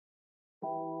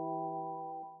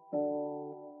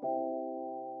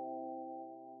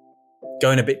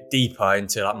going a bit deeper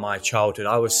into like my childhood,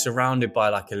 I was surrounded by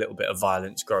like a little bit of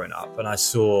violence growing up, and I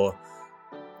saw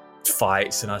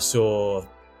fights and I saw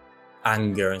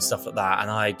anger and stuff like that, and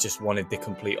I just wanted the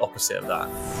complete opposite of that.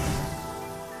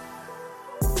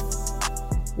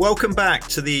 Welcome back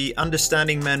to the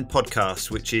Understanding Men podcast,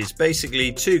 which is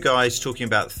basically two guys talking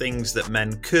about things that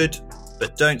men could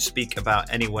but don't speak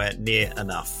about anywhere near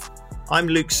enough. I'm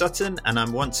Luke Sutton, and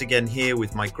I'm once again here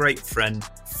with my great friend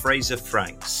Fraser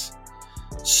Franks.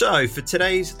 So for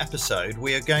today's episode,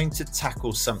 we are going to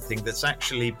tackle something that's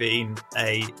actually been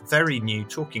a very new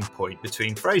talking point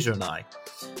between Fraser and I.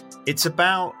 It's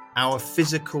about our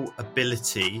physical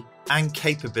ability and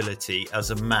capability as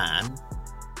a man,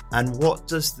 and what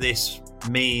does this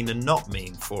mean and not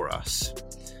mean for us?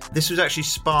 This was actually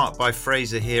sparked by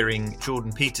Fraser hearing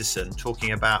Jordan Peterson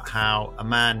talking about how a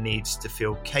man needs to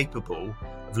feel capable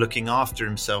of looking after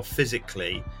himself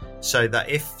physically, so that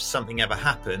if something ever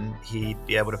happened, he'd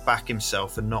be able to back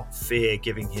himself and not fear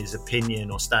giving his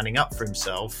opinion or standing up for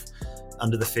himself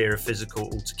under the fear of physical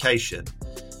altercation.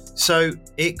 So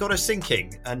it got us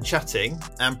thinking and chatting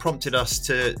and prompted us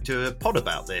to do a pod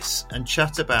about this and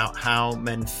chat about how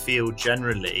men feel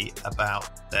generally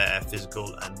about their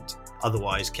physical and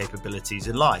otherwise capabilities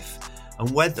in life, and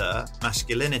whether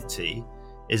masculinity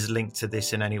is linked to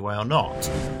this in any way or not.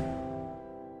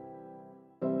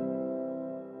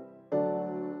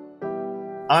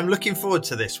 I'm looking forward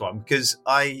to this one because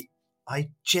I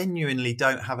genuinely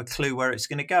don't have a clue where it's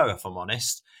going to go, if I'm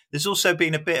honest. There's also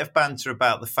been a bit of banter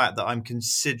about the fact that I'm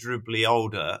considerably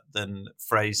older than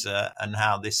Fraser and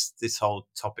how this whole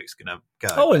topic's going to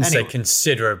go. I wouldn't say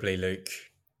considerably, Luke.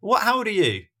 How old are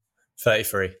you?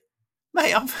 33.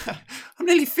 Mate, I'm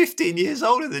nearly 15 years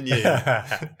older than you.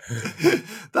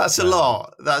 That's a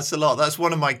lot. That's a lot. That's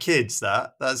one of my kids.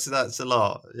 That's a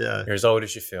lot. Yeah. You're as old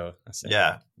as you feel. That's it.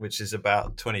 Yeah, which is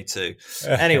about 22.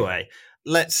 Anyway,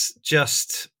 let's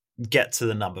just get to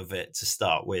the nub of it to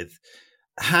start with.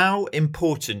 How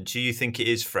important do you think it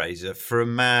is, Fraser, for a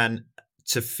man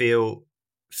to feel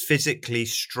physically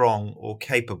strong or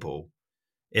capable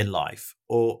in life?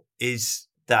 Or is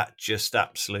that just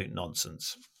absolute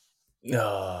nonsense?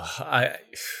 No,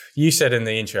 you said in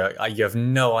the intro, you have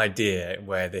no idea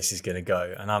where this is going to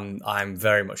go, and I'm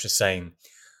very much the same.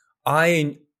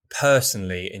 I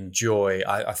personally enjoy.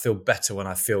 I feel better when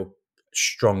I feel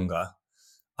stronger.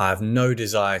 I have no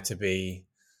desire to be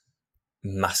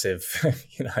massive,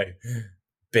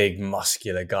 big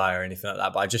muscular guy or anything like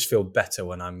that. But I just feel better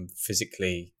when I'm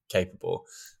physically capable.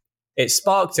 It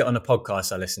sparked it on a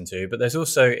podcast I listened to, but there's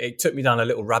also it took me down a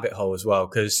little rabbit hole as well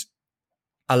because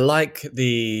I like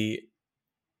the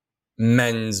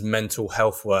men's mental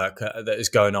health work that is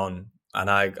going on. And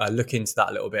I look into that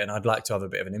a little bit, and I'd like to have a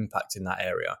bit of an impact in that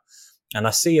area. And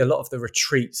I see a lot of the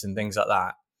retreats and things like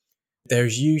that.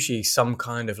 There's usually some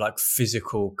kind of like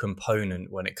physical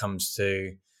component when it comes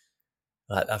to,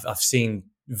 like, I've seen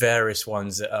various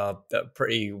ones that are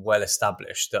pretty well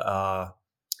established that are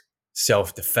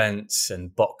self-defense,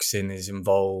 and boxing is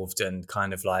involved, and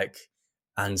kind of like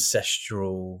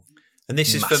ancestral. And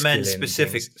this is for men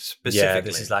specifically. Yeah,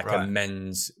 this is like a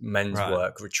men's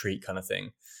work retreat kind of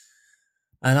thing.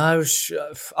 And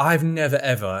I've never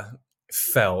ever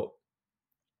felt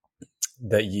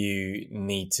that you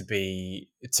need to be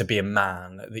a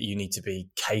man, that you need to be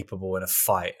capable in a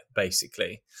fight,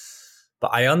 basically.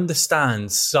 But I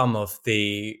understand some of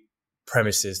the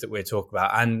premises that we're talking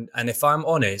about. And if I'm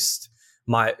honest,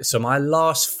 my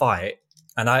last fight,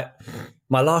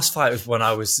 my last fight was when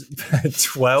I was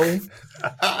 12.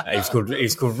 He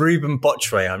was called Ruben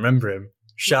Botchway. I remember him.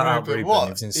 Shout out Ruben. He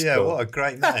was in school. Yeah, what a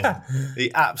great name.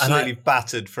 He absolutely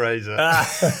battered Fraser.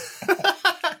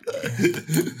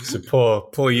 So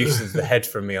poor use of the head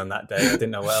from me on that day. I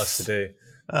didn't know what else to do.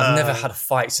 I've never had a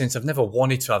fight since. I've never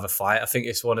wanted to have a fight. I think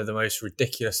it's one of the most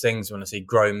ridiculous things when I see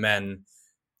grown men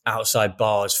outside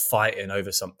bars fighting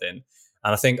over something.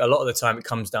 And I think a lot of the time it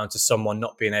comes down to someone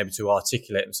not being able to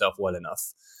articulate himself well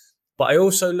enough. But I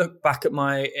also look back at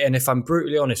and if I'm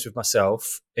brutally honest with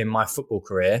myself, in my football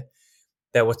career,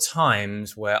 there were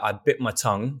times where I bit my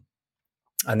tongue,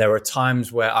 and there were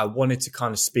times where I wanted to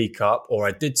kind of speak up, or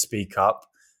I did speak up,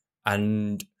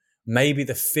 and maybe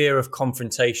the fear of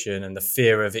confrontation and the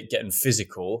fear of it getting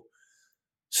physical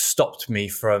stopped me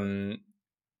from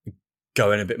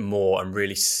going a bit more and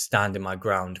really standing my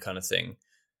ground kind of thing.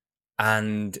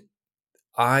 And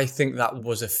I think that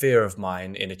was a fear of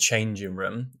mine in a changing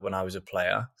room when I was a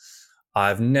player.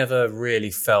 I've never really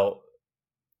felt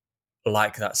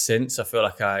like that since. I feel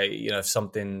like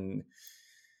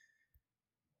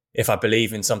if I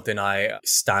believe in something, I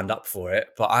stand up for it.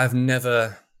 But I've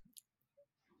never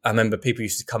I remember people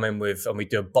used to come in with, and we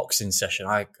do a boxing session.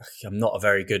 I'm not a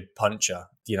very good puncher.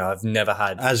 I've never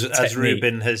had as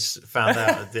Ruben has found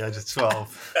out at the age of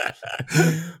 12.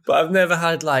 But I've never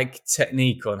had like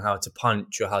technique on how to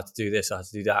punch or how to do this or how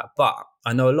to do that. But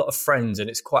I know a lot of friends, and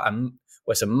it's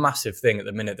it's a massive thing at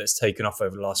the minute that's taken off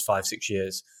over the last 5-6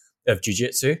 years of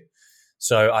jiu-jitsu.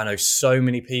 So I know so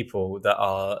many people that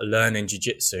are learning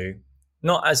jiu-jitsu,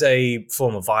 not as a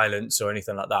form of violence or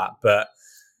anything like that, but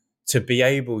to be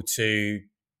able to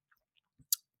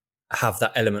have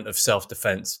that element of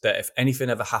self-defense, that if anything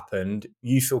ever happened,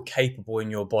 you feel capable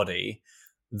in your body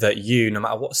that no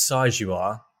matter what size you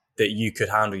are, that you could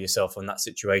handle yourself in that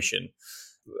situation.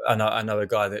 And I know a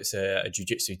guy that's a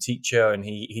jiu-jitsu teacher, and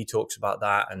he talks about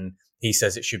that, and he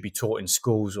says it should be taught in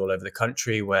schools all over the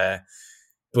country where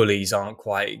bullies aren't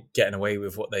quite getting away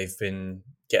with what they've been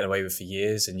getting away with for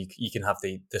years, and you can have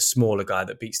the smaller guy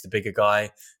that beats the bigger guy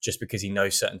just because he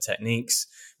knows certain techniques.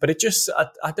 But it just,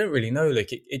 I don't really know, like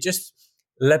it just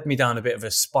led me down a bit of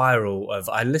a spiral of,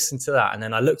 I listened to that and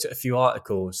then I looked at a few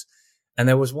articles, and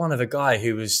there was one of a guy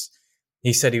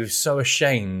he said he was so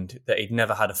ashamed that he'd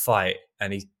never had a fight,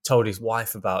 and he told his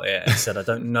wife about it and said, I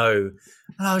don't know.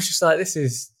 And I was just like,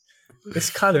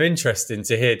 it's kind of interesting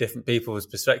to hear different people's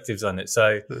perspectives on it.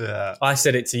 So yeah. I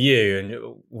said it to you,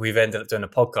 and we've ended up doing a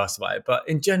podcast about it. But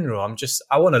in general,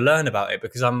 I want to learn about it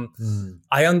because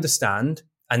I understand.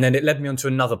 And then it led me onto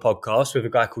another podcast with a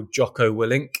guy called Jocko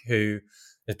Willink, who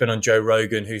has been on Joe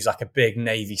Rogan, who's like a big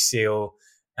Navy SEAL.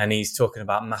 And he's talking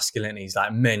about masculinity. He's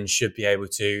like, men should be able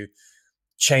to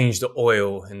change the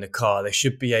oil in the car. They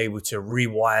should be able to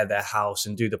rewire their house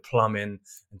and do the plumbing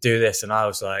and do this. And I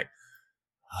was like,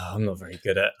 I'm not very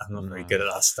good at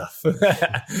that stuff.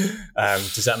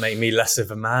 Does that make me less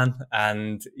of a man?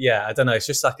 And yeah, I don't know. It's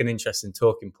just like an interesting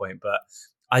talking point. But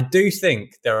I do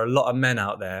think there are a lot of men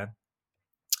out there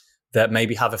that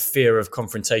maybe have a fear of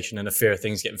confrontation and a fear of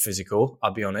things getting physical,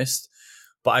 I'll be honest.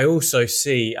 But I also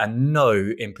see and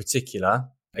know in particular,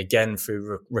 again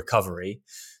through recovery,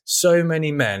 so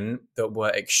many men that were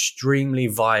extremely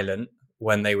violent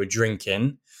when they were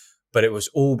drinking, but it was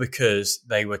all because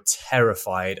they were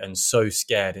terrified and so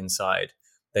scared inside.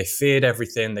 They feared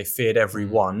everything, they feared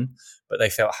everyone, but they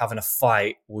felt having a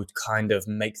fight would kind of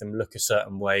make them look a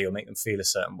certain way or make them feel a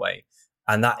certain way.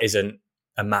 And that isn't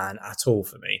a man at all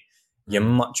for me. You're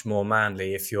much more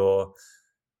manly if you're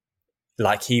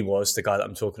like he was, the guy that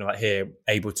I'm talking about here,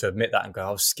 able to admit that and go,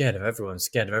 I was scared of everyone,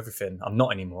 scared of everything. I'm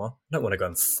not anymore. I don't want to go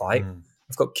and fight.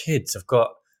 I've got kids. I've got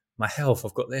my health.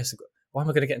 I've got this. Why am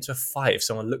I going to get into a fight if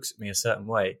someone looks at me a certain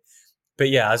way? But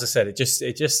yeah, as I said, it just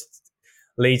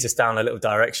leads us down a little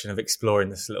direction of exploring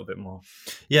this a little bit more.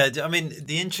 Yeah, I mean,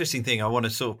 the interesting thing I want to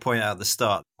sort of point out at the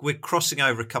start, we're crossing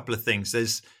over a couple of things.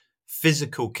 There's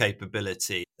physical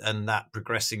capability and that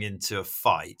progressing into a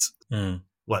fight.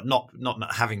 Well,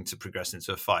 not having to progress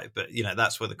into a fight, but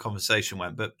that's where the conversation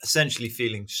went. But essentially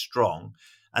feeling strong,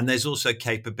 and there's also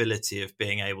capability of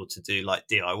being able to do like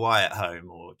DIY at home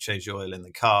or change the oil in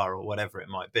the car or whatever it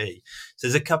might be. So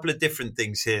there's a couple of different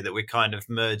things here that we're kind of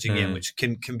merging in, which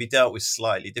can be dealt with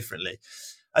slightly differently.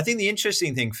 I think the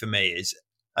interesting thing for me is,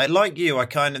 like you,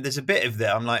 there's a bit of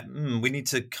that. I'm like, we need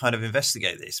to kind of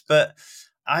investigate this, but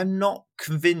I'm not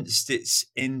convinced it's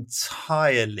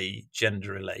entirely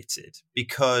gender related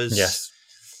because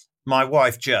my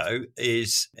wife, Jo,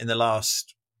 is in the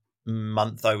last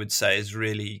month, I would say, is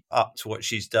really up to what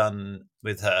she's done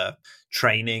with her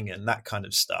training and that kind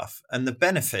of stuff. And the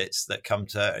benefits that come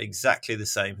to her are exactly the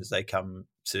same as they come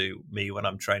to me when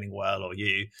I'm training well, or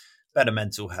you: better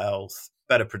mental health,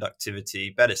 better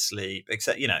productivity, better sleep, et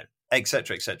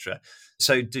cetera, et cetera.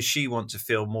 So does she want to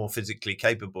feel more physically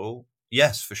capable?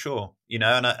 Yes, for sure.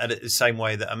 And the same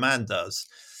way that a man does.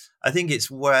 I think it's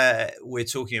where we're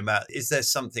talking about, is there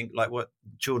something like what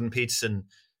Jordan Peterson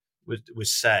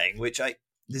was saying, which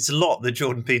there's a lot that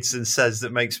Jordan Peterson says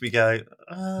that makes me go,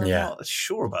 I'm not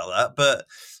sure about that. But,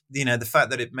 the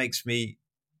fact that it makes me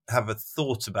have a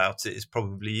thought about it is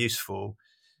probably useful.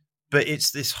 But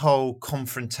it's this whole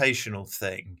confrontational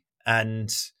thing, and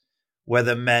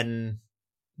whether men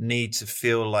need to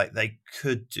feel like they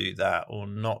could do that or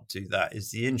not do that is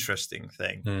the interesting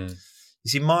thing. You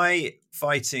see, my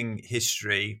fighting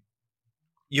history,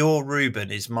 your Ruben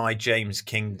is my James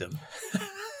Kingdom.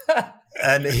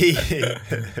 And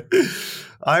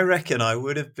I reckon I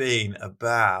would have been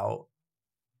about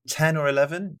 10 or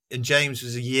 11, and James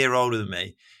was a year older than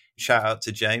me. Shout out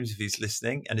to James if he's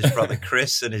listening, and his brother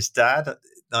Chris and his dad.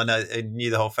 I know, I knew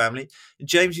the whole family. And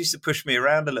James used to push me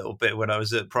around a little bit when I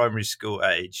was at primary school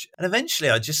age. And eventually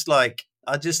I just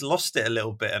lost it a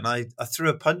little bit, and I threw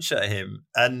a punch at him.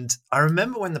 And I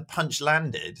remember when the punch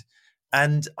landed,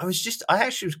 And I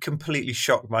actually was completely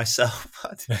shocked myself.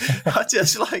 I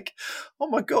just like, oh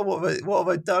my God, what have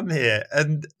I done here?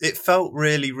 And it felt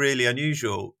really, really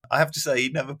unusual. I have to say, he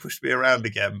never pushed me around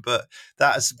again, but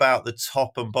that's about the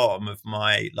top and bottom of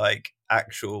my like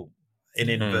actual, in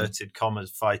inverted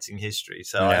commas, fighting history.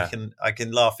 So yeah. I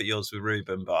can laugh at yours with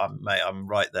Ruben, but I'm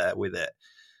right there with it.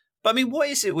 But I mean, what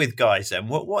is it with guys then?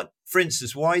 What, for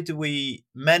instance, why do we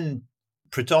men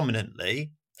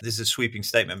predominantly, this is a sweeping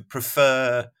statement,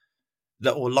 prefer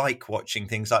or like watching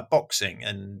things like boxing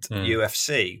and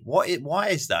UFC? Why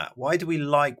is that? Why do we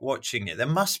like watching it? There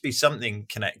must be something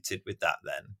connected with that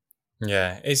then.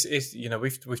 Yeah, it's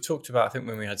we've talked about, I think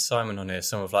when we had Simon on here,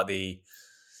 some of like the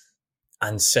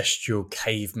ancestral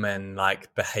cavemen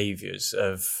like behaviors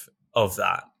of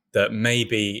that may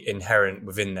be inherent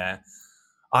within there.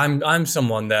 I'm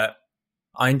someone that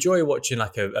I enjoy watching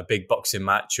like a big boxing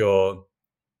match, or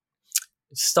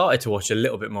started to watch a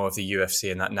little bit more of the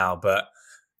UFC and that now. But,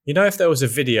 if there was a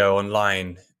video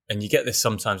online, and you get this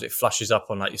sometimes, it flashes up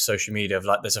on like your social media of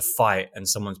like there's a fight and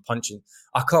someone's punching,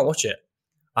 I can't watch it.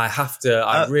 I have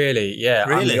to, really?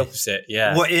 I'm the opposite.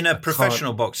 Yeah. What, in a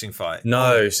professional boxing fight?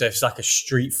 No. So if it's like a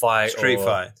street fight.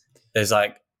 There's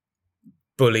like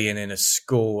bullying in a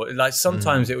school. Like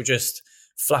sometimes it will just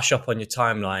flash up on your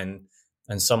timeline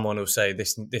and someone will say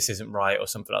this isn't right or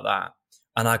something like that.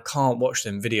 And I can't watch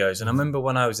them videos. And I remember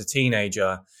when I was a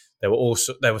teenager, there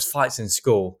was fights in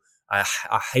school. I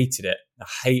hated it. I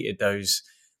hated those.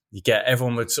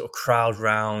 Everyone would sort of crowd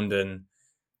round, and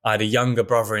I had a younger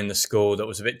brother in the school that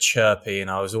was a bit chirpy, and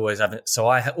I always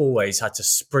had to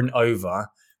sprint over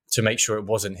to make sure it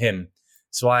wasn't him.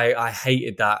 So I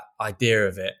hated that idea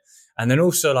of it. And then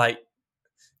also like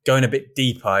going a bit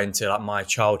deeper into like my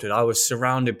childhood, I was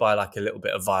surrounded by like a little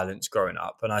bit of violence growing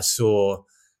up, and I saw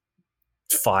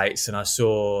fights and I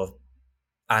saw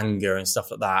anger and stuff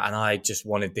like that, and I just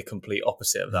wanted the complete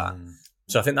opposite of that.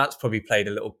 So I think that's probably played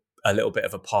a little bit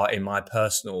of a part in my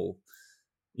personal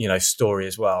story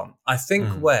as well. I think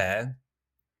where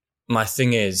my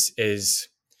thing is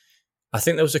I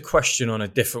think there was a question on a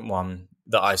different one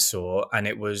that I saw, and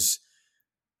it was,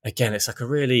 again, it's like a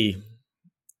really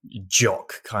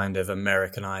jock kind of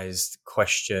Americanized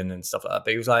question and stuff like that.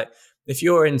 But it was like, if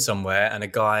you're in somewhere and a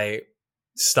guy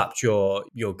slapped your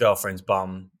girlfriend's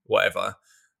bum, whatever,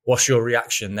 what's your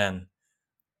reaction then?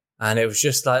 And it was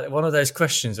just like one of those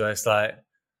questions where it's like,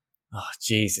 oh,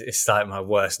 geez, it's like my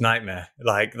worst nightmare,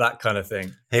 like that kind of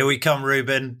thing. Here we come,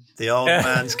 Ruben. The old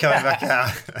man's coming back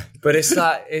out. But it's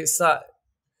that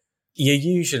you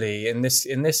usually in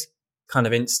this kind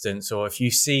of instance, or if you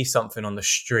see something on the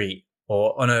street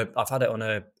or I've had it on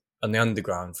the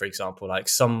underground, for example, like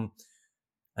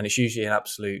and it's usually an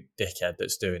absolute dickhead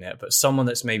that's doing it, but someone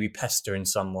that's maybe pestering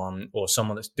someone or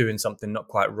someone that's doing something not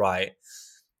quite right.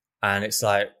 And it's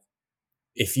like,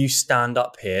 if you stand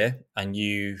up here and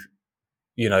you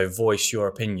voice your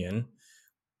opinion,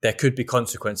 there could be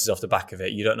consequences off the back of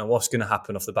it. You don't know what's going to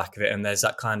happen off the back of it. And there's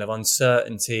that kind of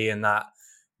uncertainty and that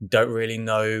don't really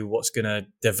know what's going to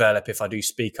develop if I do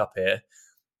speak up here.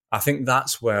 I think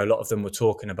that's where a lot of them were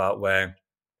talking about, where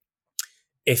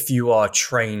if you are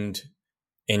trained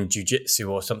in jiu-jitsu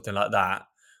or something like that,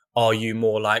 are you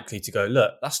more likely to go,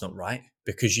 look, that's not right?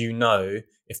 Because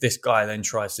if this guy then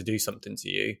tries to do something to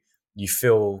you, you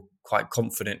feel quite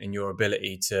confident in your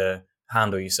ability to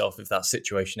handle yourself if that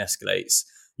situation escalates.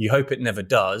 You hope it never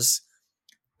does,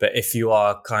 but if you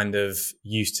are kind of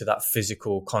used to that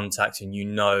physical contact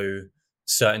and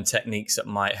certain techniques that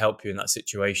might help you in that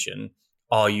situation,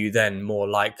 are you then more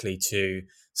likely to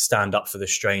stand up for the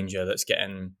stranger that's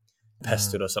getting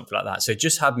pestered or something like that? So it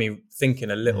just had me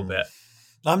thinking a little bit.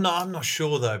 I'm not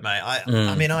sure though, mate.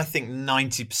 I mean, I think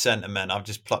 90% of men, I've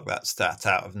just plucked that stat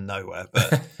out of nowhere,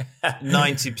 but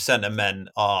 90% of men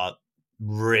are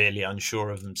really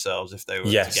unsure of themselves if they were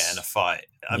to get in a fight.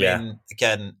 I mean,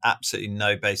 again, absolutely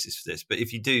no basis for this, but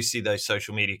if you do see those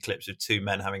social media clips of two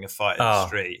men having a fight in the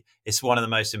street, it's one of the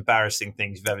most embarrassing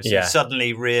things you've ever seen. You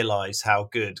suddenly realize how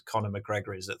good Conor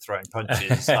McGregor is at throwing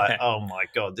punches. It's like, oh my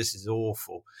God, this is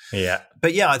awful. Yeah.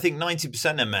 But I think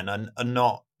 90% of men are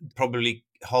not probably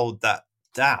hold that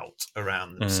doubt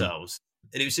around themselves.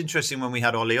 And it was interesting when we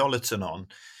had Ollie Ollerton on,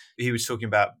 he was talking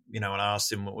about, when I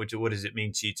asked him, what does it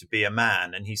mean to you to be a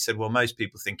man? And he said, well, most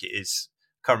people think it is,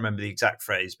 I can't remember the exact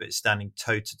phrase, but it's standing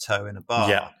toe to toe in a bar.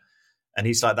 Yeah. And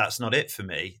he's like, that's not it for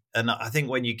me. And I think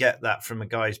when you get that from a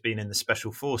guy who's been in the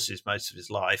special forces most of his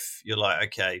life, you're like,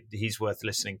 okay, he's worth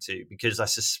listening to, because I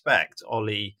suspect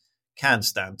Ollie can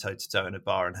stand toe to toe in a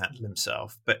bar and handle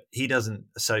himself, but he doesn't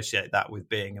associate that with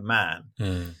being a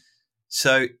man.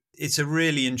 So it's a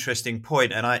really interesting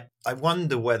point. And I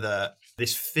wonder whether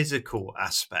this physical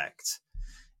aspect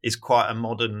is quite a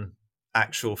modern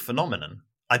actual phenomenon.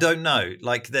 I don't know,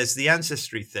 like there's the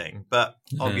ancestry thing, but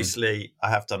obviously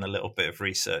I have done a little bit of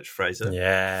research, Fraser.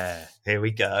 Yeah. Here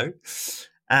we go.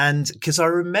 And because I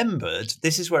remembered,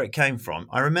 this is where it came from.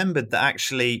 I remembered that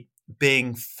actually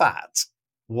being fat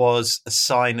was a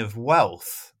sign of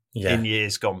wealth in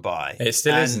years gone by. It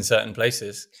still is in certain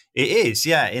places. It is,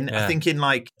 yeah. I think in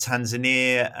like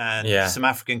Tanzania and some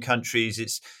African countries,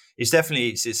 it's definitely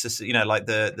it's you know, like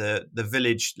the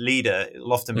village leader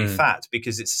will often be fat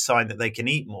because it's a sign that they can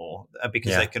eat more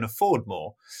because they can afford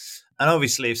more. And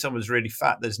obviously, if someone's really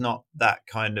fat, there's not that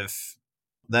kind of,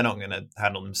 they're not going to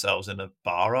handle themselves in a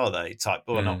bar, are they? Type,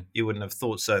 or not? You wouldn't have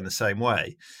thought so in the same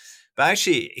way. But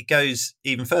actually, it goes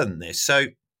even further than this. So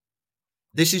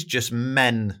this is just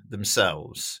men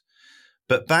themselves.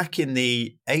 But back in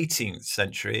the 18th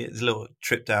century, it's a little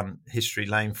trip down history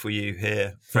lane for you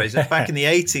here, Fraser. Back in the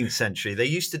 18th century, they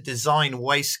used to design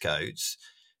waistcoats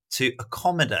to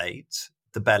accommodate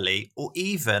the belly or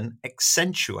even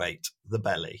accentuate the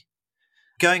belly.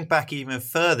 Going back even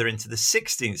further into the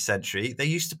 16th century, they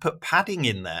used to put padding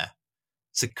in there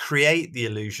to create the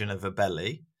illusion of a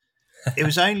belly. It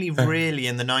was only really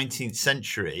in the 19th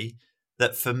century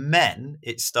that for men,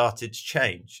 it started to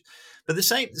change. But the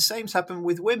same's happened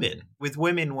with women. With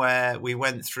women, where we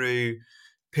went through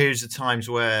periods of times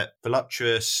where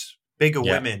voluptuous, bigger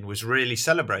women was really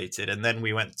celebrated, and then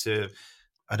we went to,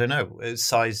 I don't know,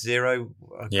 size 0.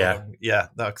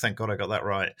 Thank God I got that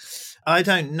right. I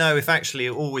don't know if actually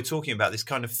all we're talking about, this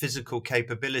kind of physical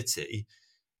capability,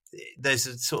 there's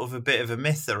a sort of a bit of a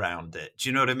myth around it. Do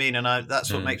you know what I mean? And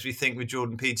that's what makes me think with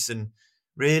Jordan Peterson.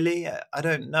 Really? I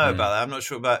don't know about that. I'm not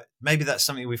sure about, maybe that's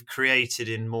something we've created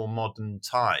in more modern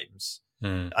times.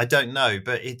 I don't know,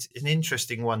 but it's an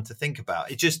interesting one to think about.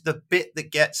 It's just the bit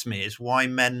that gets me is why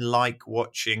men like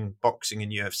watching boxing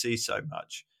and UFC so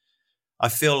much. I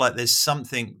feel like there's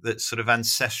something that sort of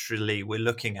ancestrally we're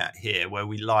looking at here, where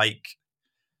we like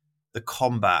the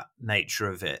combat nature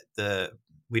of it.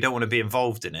 We don't want to be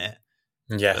involved in it.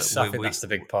 Yes, I think that's the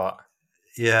big part.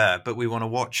 Yeah, but we want to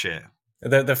watch it.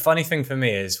 The funny thing for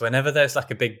me is whenever there's like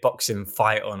a big boxing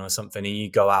fight on or something and you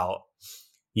go out,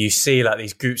 you see like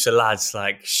these groups of lads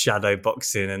like shadow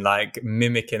boxing and like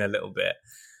mimicking a little bit.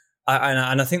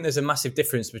 And I think there's a massive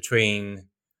difference between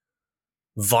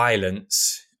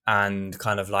violence and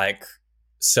kind of like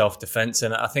self-defense.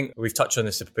 And I think we've touched on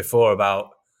this before about,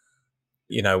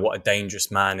 you know, what a dangerous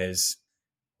man is.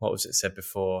 What was it said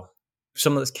before?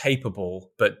 Someone that's capable,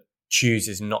 but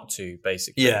chooses not to,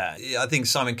 basically. Yeah, I think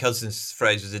Simon Cousins'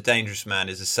 phrase was, a dangerous man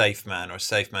is a safe man, or a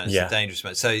safe man is a dangerous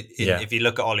man. So if you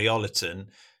look at Ollie Ollerton,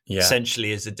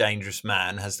 essentially is a dangerous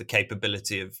man, has the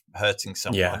capability of hurting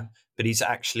someone, but he's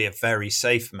actually a very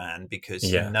safe man because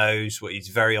he knows what he's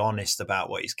very honest about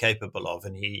what he's capable of,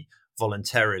 and he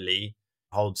voluntarily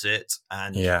holds it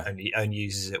and only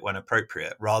uses it when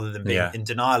appropriate, rather than being in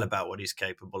denial about what he's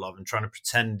capable of and trying to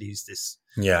pretend he's this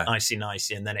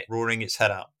nicey and then it roaring its head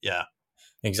out. Yeah,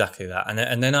 exactly that.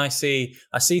 And then I see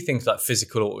things like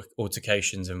physical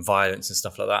altercations and violence and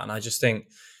stuff like that, and I just think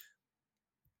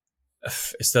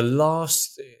it's the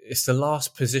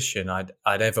last position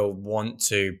I'd ever want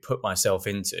to put myself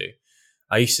into.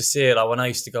 I used to see it like when I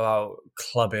used to go out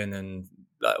clubbing and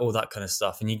like all that kind of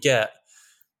stuff, and you get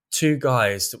two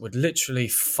guys that would literally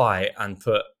fight and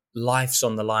put lives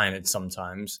on the line at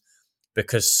sometimes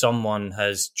because someone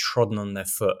has trodden on their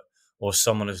foot or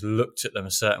someone has looked at them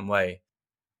a certain way.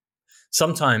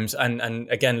 Sometimes, and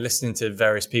again, listening to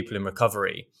various people in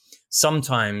recovery,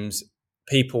 sometimes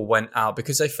people went out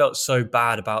because they felt so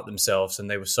bad about themselves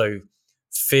and they were so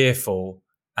fearful,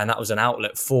 and that was an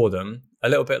outlet for them. A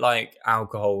little bit like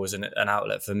alcohol was an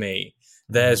outlet for me.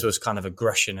 Theirs was kind of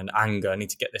aggression and anger. I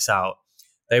need to get this out.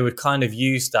 They would kind of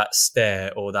use that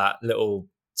stare or that little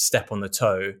step on the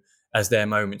toe as their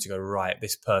moment to go, right,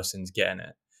 this person's getting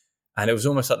it. And it was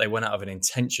almost like they went out of an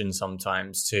intention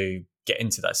sometimes to get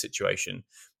into that situation.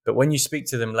 But when you speak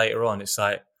to them later on, it's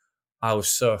like, I was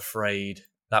so afraid.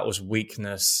 That was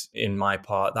weakness in my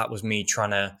part. That was me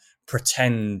trying to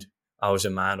pretend I was a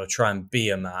man or try and be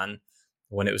a man,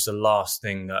 when it was the last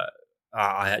thing that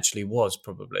I actually was,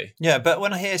 probably. Yeah, but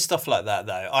when I hear stuff like that,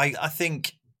 though, I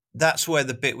think that's where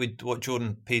the bit with what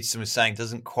Jordan Peterson was saying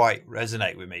doesn't quite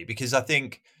resonate with me, because I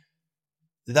think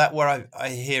that where I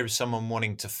hear someone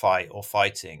wanting to fight or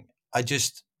fighting,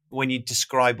 when you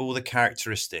describe all the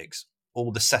characteristics,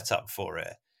 all the setup for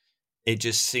it, it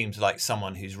just seems like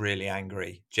someone who's really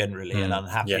angry generally and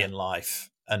unhappy in life.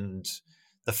 And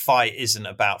the fight isn't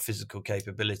about physical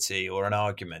capability or an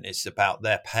argument. It's about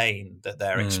their pain that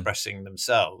they're expressing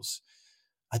themselves.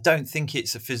 I don't think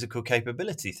it's a physical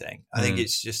capability thing. I think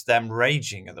it's just them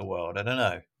raging at the world. I don't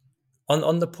know.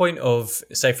 On the point of,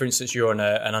 say, for instance, you're on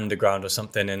an underground or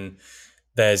something, and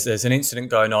there's an incident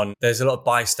going on. There's a lot of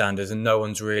bystanders, and no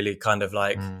one's really kind of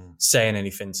like saying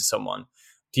anything to someone.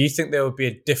 Do you think there would be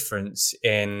a difference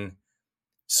in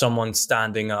someone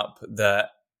standing up that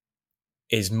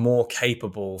is more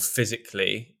capable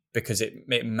physically because it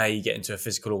may get into a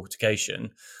physical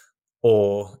altercation,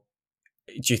 or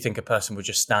do you think a person would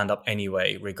just stand up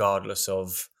anyway, regardless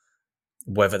of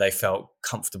whether they felt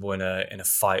comfortable in a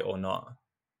fight or not?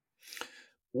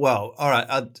 Well, all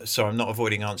right. Sorry, I'm not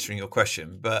avoiding answering your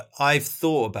question, but I've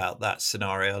thought about that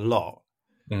scenario a lot.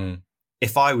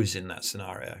 If I was in that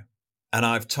scenario, and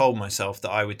I've told myself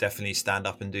that I would definitely stand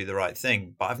up and do the right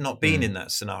thing, but I've not been in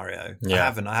that scenario. Yeah. I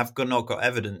haven't. I have not got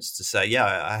evidence to say,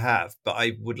 yeah, I have, but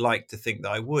I would like to think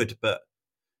that I would. But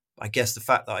I guess the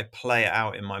fact that I play it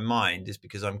out in my mind is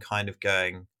because I'm kind of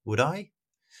going, would I?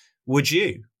 Would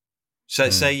you? So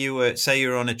say you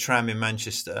were on a tram in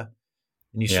Manchester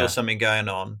and you saw something going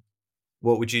on,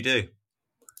 what would you do?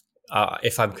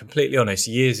 If I'm completely honest,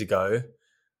 years ago,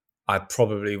 I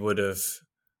probably would have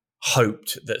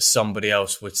hoped that somebody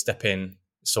else would step in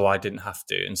so I didn't have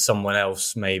to, and someone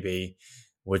else maybe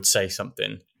would say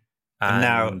something.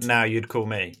 And now you'd call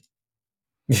me.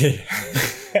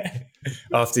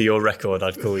 After your record,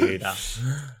 I'd call you now.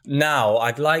 Now,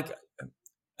 I'd like,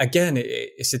 again,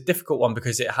 it's a difficult one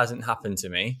because it hasn't happened to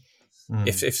me.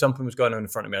 If something was going on in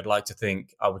front of me, I'd like to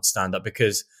think I would stand up,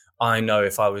 because I know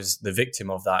if I was the victim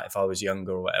of that, if I was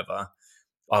younger or whatever,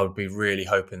 I would be really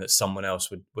hoping that someone else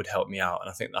would help me out. And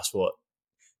I think that's what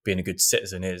being a good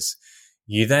citizen is.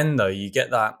 You then, though, you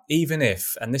get that, even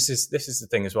if, and this is the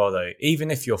thing as well, though, even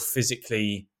if you're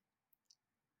physically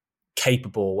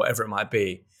capable, whatever it might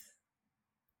be,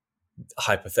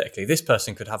 hypothetically, this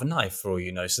person could have a knife for all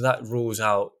you know. So that rules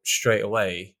out straight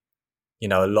away,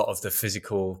 a lot of the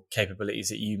physical capabilities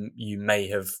that you may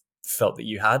have felt that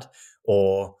you had,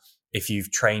 or if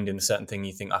you've trained in a certain thing,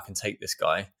 you think, I can take this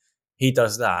guy. He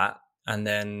does that, and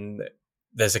then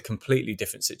there's a completely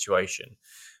different situation.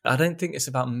 I don't think it's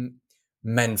about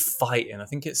men fighting. I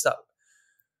think it's that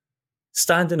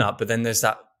standing up, but then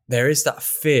there is that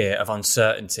fear of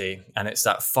uncertainty, and it's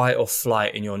that fight or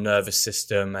flight in your nervous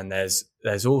system, and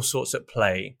there's all sorts at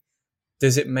play.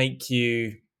 Does it make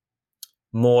you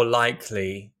more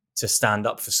likely to stand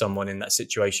up for someone in that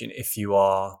situation if you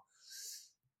are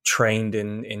trained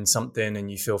in something and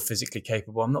you feel physically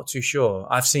capable? I'm not too sure.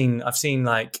 I've seen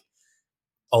like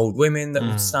old women that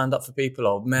would stand up for people,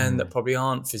 old men that probably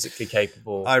aren't physically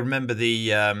capable. I remember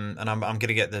and I'm going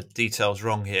to get the details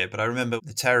wrong here, but I remember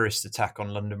the terrorist attack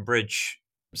on London Bridge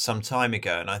some time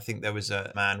ago, and I think there was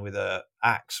a man with an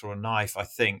axe or a knife, I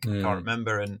think. I can't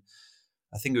remember, and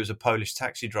I think it was a Polish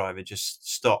taxi driver just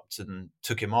stopped and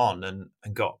took him on and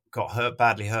got hurt,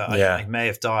 badly hurt. Yeah. He may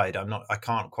have died. I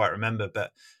can't quite remember,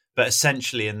 but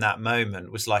essentially in that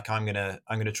moment was like, I'm gonna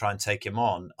try and take him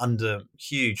on under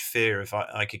huge fear if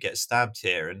I could get stabbed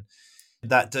here. And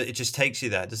that it just takes you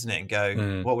there, doesn't it? And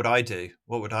go, what would I do?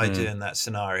 What would I do in that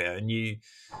scenario? And you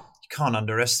can't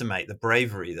underestimate the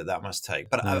bravery that must take.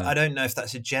 But I don't know if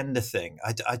that's a gender thing.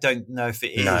 I don't know if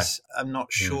it is. No. I'm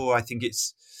not sure. I think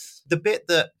it's the bit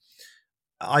that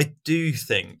I do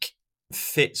think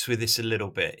fits with this a little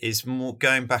bit is more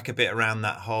going back a bit around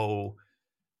that whole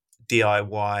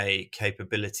DIY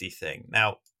capability thing.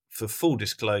 Now, for full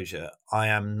disclosure, I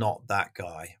am not that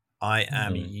guy. I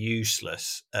am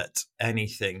useless at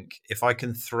anything. If I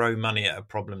can throw money at a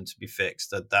problem to be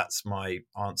fixed, that's my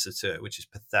answer to it, which is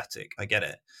pathetic. I get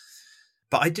it.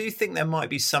 But I do think there might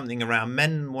be something around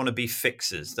men want to be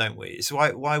fixers, don't we? It's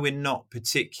why we're not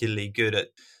particularly good at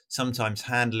sometimes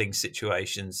handling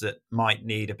situations that might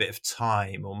need a bit of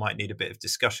time or might need a bit of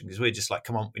discussion, because we're just like,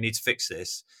 come on, we need to fix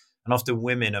this. And often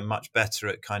women are much better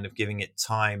at kind of giving it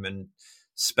time and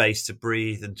space to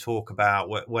breathe and talk about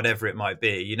whatever it might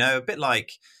be. A bit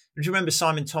like, do you remember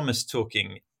Simon Thomas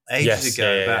talking ages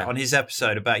ago about on his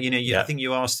episode about, I think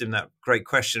you asked him that great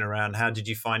question around how did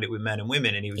you find it with men and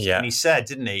women? And and he said,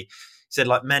 didn't he? He said,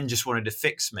 like, men just wanted to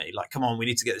fix me. Like, come on, we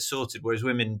need to get this sorted. Whereas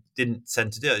women didn't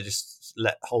tend to do it. They just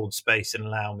hold space and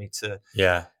allow me to.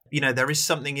 Yeah. There is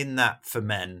something in that for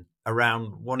men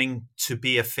around wanting to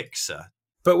be a fixer.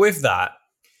 But with that,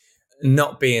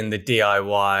 not being the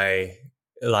DIY,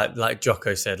 like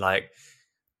Jocko said, like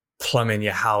plumbing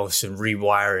your house and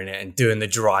rewiring it and doing the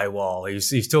drywall.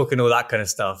 He's talking all that kind of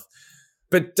stuff.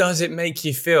 But does it make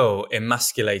you feel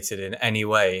emasculated in any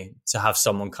way to have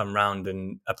someone come round,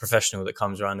 and a professional that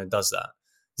comes around and does that?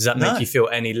 Does that make you feel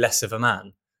any less of a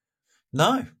man?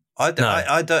 No, I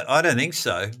don't think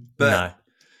so. But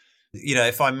You know,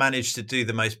 if I manage to do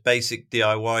the most basic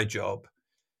DIY job,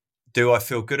 do I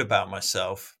feel good about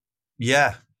myself?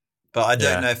 Yeah. But I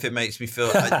don't know if it makes me feel,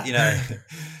 you know,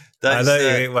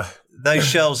 those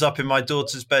shelves up in my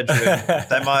daughter's bedroom,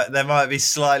 they might be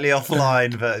slightly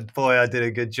offline, but boy, I did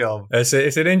a good job. It's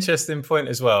an interesting point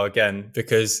as well, again,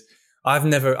 because I've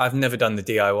never done the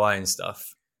DIY and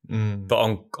stuff.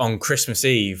 But on Christmas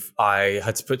Eve, I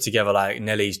had to put together like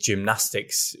Nellie's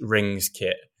gymnastics rings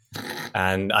kit.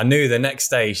 And I knew the next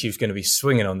day she was going to be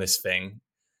swinging on this thing.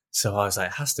 So I was like,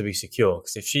 it has to be secure,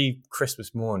 because if she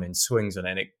Christmas morning swings on it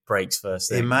and it breaks first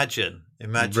thing. Imagine.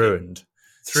 Ruined.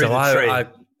 Through the tree.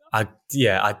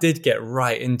 I did get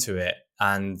right into it.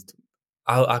 And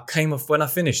I came off, when I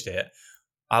finished it,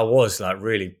 I was like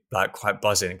really like quite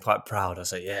buzzing and quite proud. I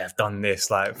was like, yeah, I've done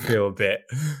this, like feel a bit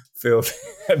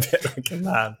like a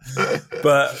man.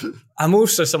 But I'm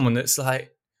also someone that's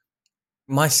like,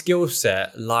 my skill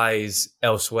set lies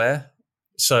elsewhere.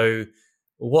 So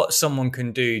what someone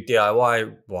can do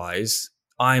DIY wise,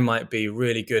 I might be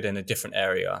really good in a different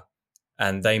area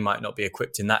and they might not be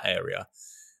equipped in that area.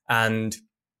 And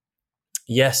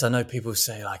yes, I know people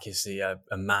say like, is he a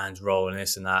man's role and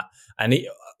this and that. And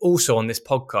also on this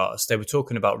podcast, they were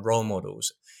talking about role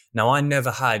models. Now, I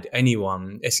never had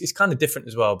anyone, it's kind of different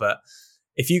as well, but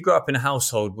if you grow up in a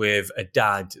household with a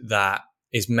dad that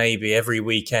is maybe every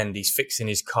weekend he's fixing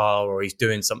his car or he's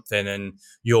doing something and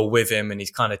you're with him and he's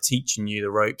kind of teaching you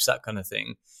the ropes, that kind of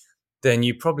thing, then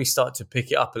you probably start to pick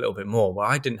it up a little bit more. Well,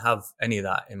 I didn't have any of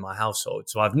that in my household,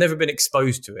 so I've never been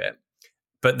exposed to it.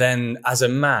 But then as a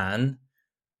man,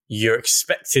 you're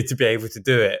expected to be able to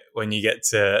do it when you get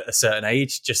to a certain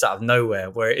age, just out of nowhere,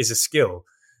 where it is a skill.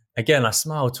 Again, I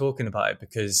smile talking about it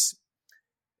because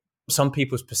some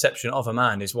people's perception of a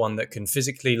man is one that can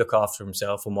physically look after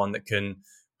himself and one that can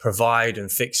provide and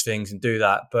fix things and do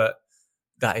that. But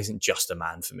that isn't just a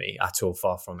man for me at all,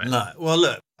 far from it. No. Well,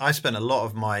 look, I spent a lot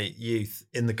of my youth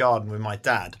in the garden with my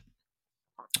dad.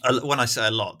 When I say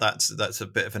a lot, that's a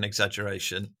bit of an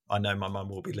exaggeration. I know my mum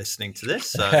will be listening to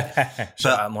this. So.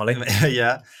 Shout out, Molly.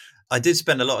 Yeah. I did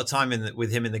spend a lot of time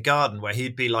with him in the garden, where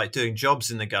he'd be like doing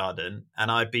jobs in the garden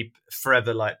and I'd be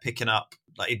forever like picking up,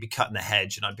 like he'd be cutting the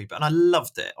hedge and I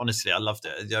loved it. Honestly, I loved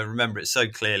it. I remember it so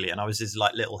clearly and I was his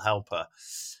like little helper.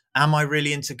 Am I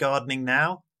really into gardening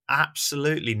now?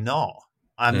 Absolutely not.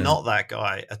 I'm not that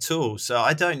guy at all. So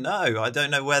I don't know. I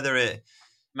don't know whether it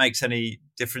makes any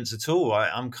difference at all.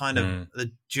 I'm kind of,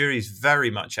 the jury's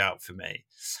very much out for me.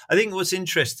 I think what's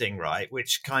interesting, right,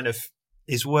 which kind of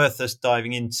is worth us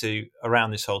diving into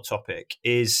around this whole topic,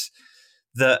 is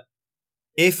that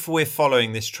if we're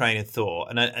following this train of thought,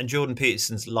 and Jordan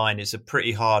Peterson's line is a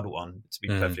pretty hard one, to be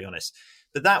perfectly honest,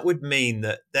 but that would mean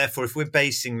that, therefore, if we're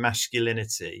basing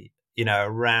masculinity, you know,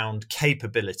 around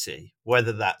capability,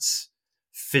 whether that's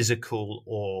physical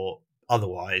or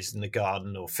otherwise in the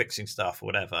garden or fixing stuff or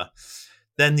whatever,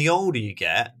 then the older you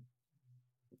get,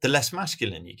 the less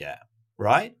masculine you get,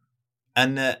 right?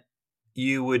 And that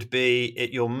you would be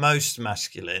at your most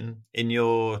masculine in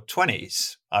your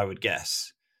 20s, I would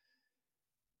guess.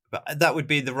 But that would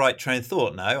be the right train of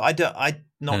thought. No, I'm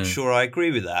not sure I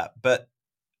agree with that, but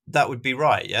that would be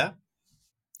right, yeah?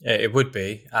 Yeah, it would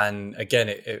be. And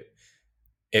again,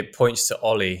 it points to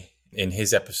Ollie in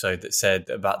his episode that said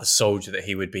about the soldier that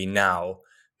he would be now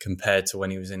compared to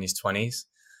when he was in his 20s.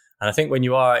 And I think when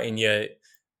you are in your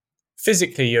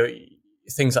physically,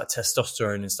 things like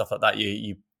testosterone and stuff like that,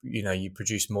 you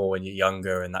produce more when you're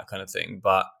younger and that kind of thing.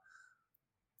 But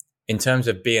in terms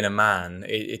of being a man,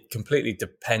 it completely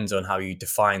depends on how you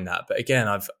define that. But again,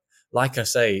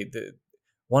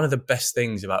 one of the best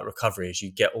things about recovery is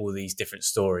you get all these different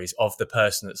stories of the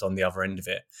person that's on the other end of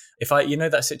it.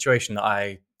 That situation that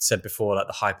I said before, like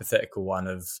the hypothetical one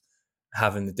of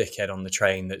having the dickhead on the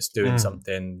train that's doing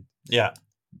something. Yeah.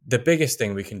 The biggest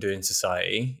thing we can do in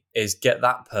society is get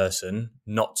that person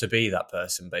not to be that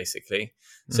person, basically.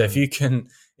 So if you can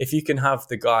have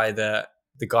the guy that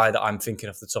I'm thinking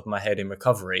off the top of my head in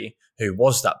recovery, who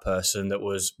was that person that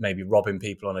was maybe robbing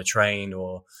people on a train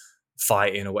or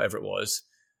fighting or whatever it was,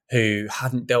 who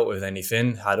hadn't dealt with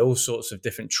anything, had all sorts of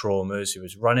different traumas, who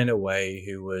was running away,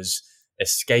 who was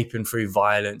escaping through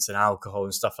violence and alcohol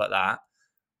and stuff like that.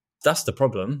 That's the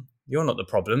problem. You're not the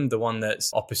problem, the one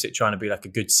that's opposite, trying to be like a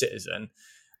good citizen.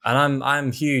 And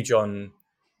I'm huge on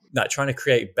that, trying to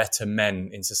create better men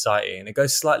in society. And it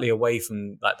goes slightly away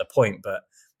from like the point, but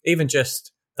even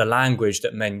just the language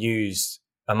that men use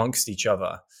amongst each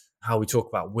other, how we talk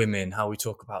about women, how we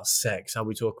talk about sex, how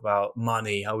we talk about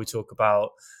money, how we talk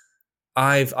about...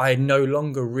 I no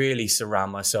longer really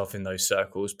surround myself in those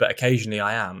circles, but occasionally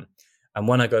I am. And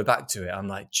when I go back to it, I'm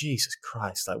like, Jesus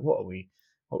Christ, like what are we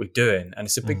we're doing. And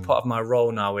it's a big part of my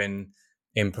role now in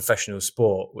professional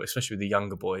sport, especially with the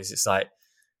younger boys. It's like,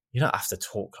 you don't have to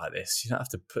talk like this. You don't have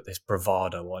to put this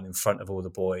bravado on in front of all the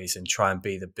boys and try and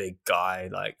be the big guy.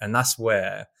 Like, and that's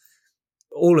where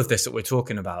all of this that we're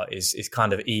talking about is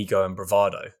kind of ego and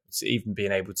bravado. It's even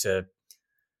being able to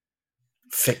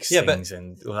fix things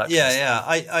and all that.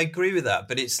 I agree with that.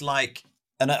 But it's like,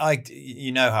 and I,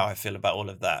 you know how I feel about all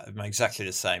of that. I'm exactly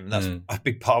the same. That's a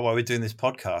big part of why we're doing this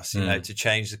podcast, you know, to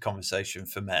change the conversation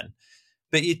for men.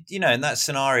 But, you know, in that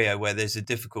scenario where there's a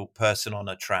difficult person on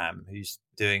a tram who's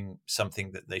doing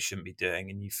something that they shouldn't be doing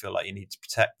and you feel like you need to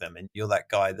protect them, and you're that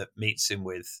guy that meets him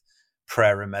with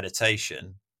prayer and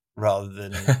meditation rather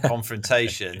than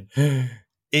confrontation,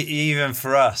 even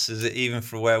for us, even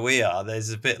for where we are,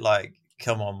 there's a bit like,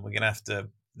 come on, we're going to have to,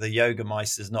 the yoga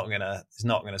meister is not going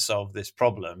to solve this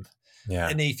problem. Yeah.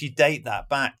 And if you date that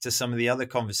back to some of the other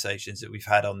conversations that we've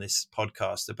had on this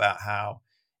podcast about how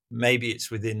maybe it's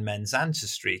within men's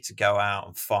ancestry to go out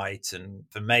and fight, and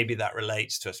maybe that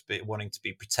relates to us wanting to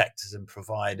be protectors and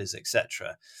providers,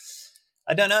 etc.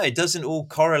 I don't know. It doesn't all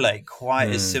correlate quite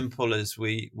as simple as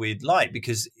we'd like,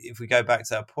 because if we go back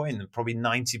to that point, then probably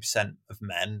 90% of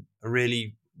men are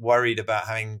really worried about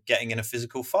getting in a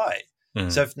physical fight.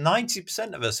 So if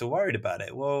 90% of us are worried about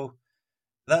it, well,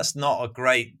 that's not a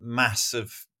great mass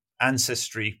of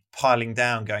ancestry piling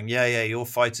down going, yeah, you're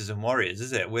fighters and warriors,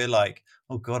 is it? We're like,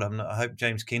 oh God, I hope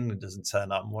James Kingdom doesn't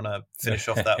turn up and want to finish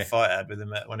off that fight I had with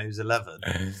him when he was 11.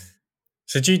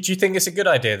 So do you think it's a good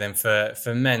idea then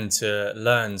for men to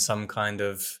learn some kind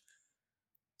of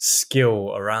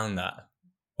skill around that,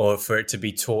 or for it to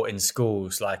be taught in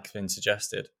schools like been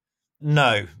suggested?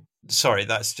 No, sorry,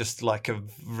 that's just like a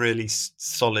really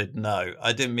solid no.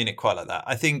 I didn't mean it quite like that.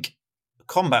 I think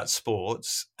combat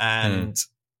sports and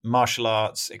martial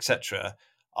arts, etc.,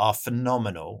 are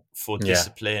phenomenal for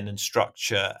discipline and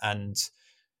structure, and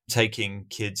taking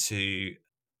kids who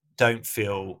don't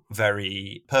feel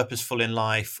very purposeful in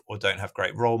life or don't have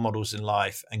great role models in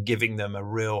life and giving them a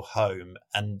real home.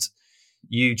 And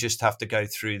you just have to go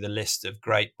through the list of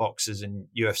great boxers and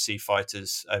UFC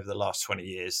fighters over the last 20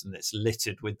 years, and it's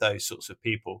littered with those sorts of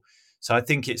people. So I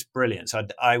think it's brilliant. So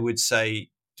I would say,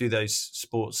 do those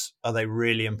sports, are they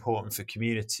really important for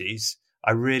communities?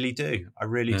 I really do.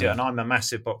 And I'm a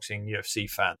massive boxing UFC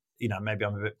fan. You know, maybe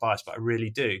I'm a bit biased, but I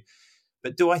really do.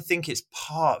 But do I think it's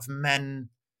part of men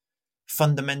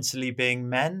fundamentally being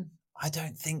men? I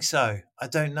don't think so. I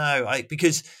don't know.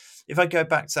 Because if I go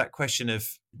back to that question of,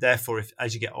 therefore, if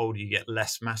as you get older, you get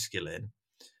less masculine,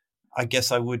 I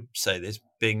guess I would say this,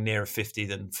 being nearer 50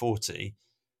 than 40.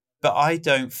 But I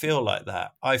don't feel like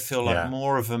that. I feel like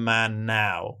more of a man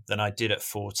now than I did at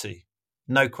 40.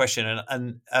 No question.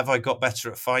 And have I got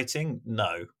better at fighting?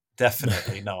 No,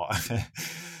 definitely not.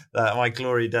 My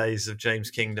glory days of James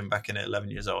Kingdom back in at 11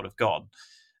 years old have gone.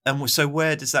 And so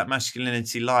where does that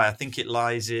masculinity lie? I think it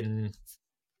lies in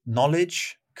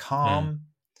knowledge, calm,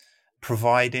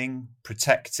 providing,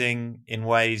 protecting in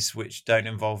ways which don't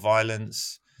involve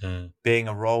violence, being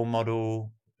a role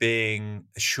model, being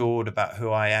assured about who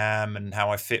I am and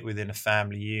how I fit within a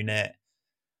family unit.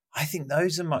 I think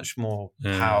those are much more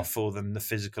powerful than the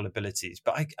physical abilities.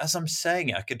 But as I'm saying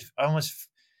it, I could almost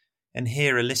and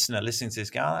hear a listener listening to this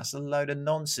go, oh, that's a load of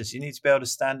nonsense. You need to be able to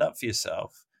stand up for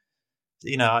yourself.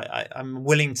 You know, I'm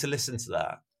willing to listen to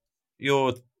that.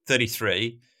 You're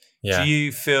 33. Yeah. Do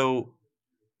you feel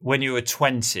when you were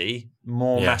 20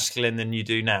 more masculine than you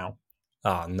do now?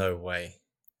 Oh, no way.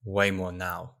 Way more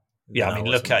now. Yeah, I mean,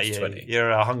 look at you. 20. You're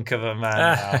a hunk of a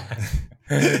man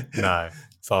now. No.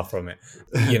 Far from it.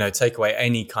 You know, take away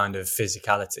any kind of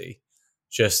physicality,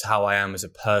 just how I am as a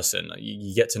person.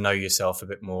 You get to know yourself a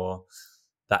bit more.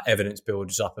 That evidence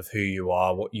builds up of who you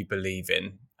are, what you believe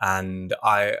in. And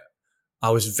I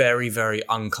was very, very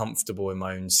uncomfortable in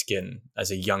my own skin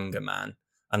as a younger man.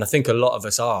 And I think a lot of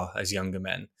us are as younger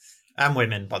men. And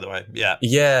women, by the way. Yeah.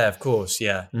 Yeah, of course.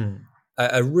 Yeah.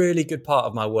 A really good part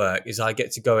of my work is I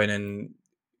get to go in and,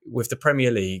 with the Premier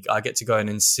League, I get to go in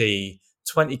and see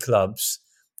 20 clubs,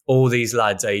 all these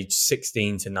lads aged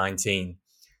 16 to 19.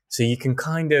 So you can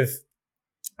kind of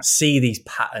see these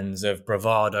patterns of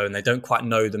bravado, and they don't quite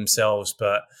know themselves,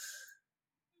 but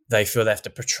they feel they have to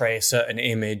portray a certain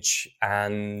image,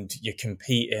 and you're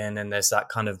competing, and there's that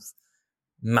kind of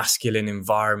masculine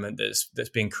environment that's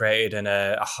being created in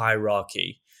a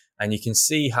hierarchy. And you can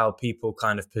see how people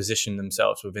kind of position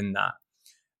themselves within that.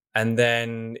 And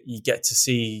then you get to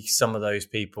see some of those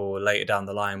people later down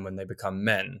the line when they become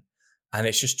men. And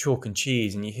it's just chalk and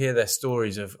cheese. And you hear their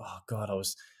stories of, oh God, I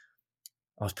was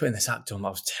putting this act on. I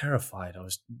was terrified. I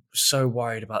was so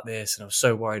worried about this and I was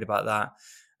so worried about that.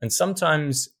 And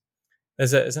sometimes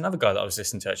There's another guy that I was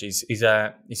listening to actually.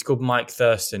 He's called Mike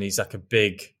Thurston. He's like a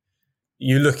big.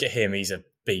 You look at him, he's a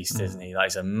beast, isn't he? Like,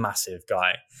 he's a massive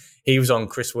guy. He was on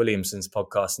Chris Williamson's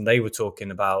podcast, and they were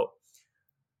talking about.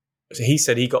 So he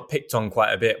said he got picked on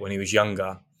quite a bit when he was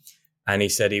younger, and he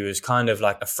said he was kind of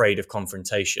like afraid of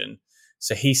confrontation.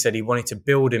 So he said he wanted to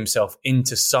build himself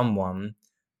into someone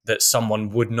that someone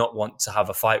would not want to have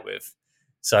a fight with.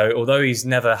 So although he's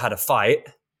never had a fight,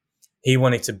 he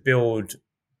wanted to build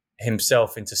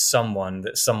himself into someone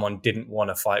that someone didn't want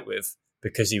to fight with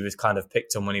because he was kind of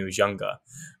picked on when he was younger.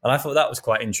 And I thought that was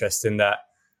quite interesting that,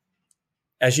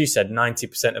 as you said,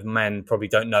 90% of men probably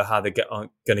don't know how they're going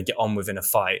to get on within a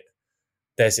fight.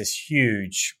 There's this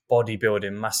huge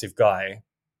bodybuilding, massive guy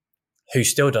who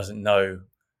still doesn't know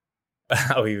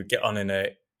how he would get on in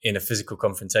a physical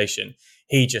confrontation.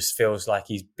 He just feels like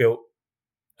he's built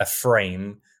a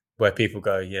frame where people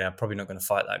go, yeah, I'm probably not going to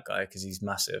fight that guy because he's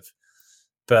massive.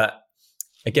 But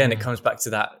again, it comes back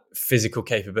to that physical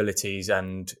capabilities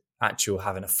and actual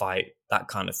having a fight, that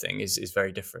kind of thing is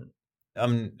very different.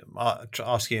 I'm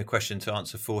asking a question to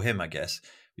answer for him, I guess,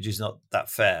 which is not that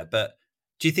fair. But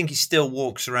do you think he still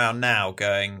walks around now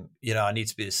going, I need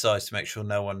to be this size to make sure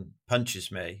no one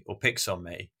punches me or picks on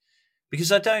me? Because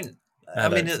some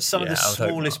of the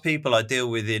smallest people I deal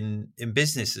with in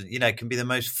business, can be the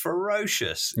most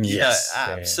ferocious. Yes,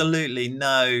 absolutely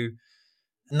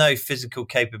no physical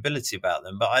capability about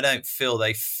them, but I don't feel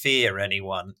they fear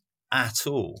anyone at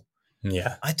all.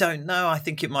 Yeah, I don't know. I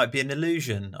think it might be an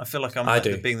illusion. I feel like I'm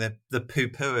being the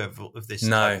poo-poo of this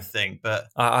type of thing, but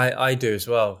I do as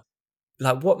well.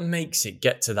 Like, what makes it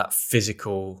get to that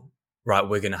physical? Right,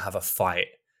 we're going to have a fight.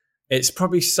 It's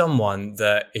probably someone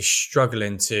that is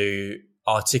struggling to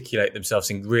articulate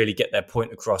themselves and really get their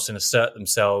point across and assert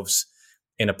themselves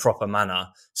in a proper manner.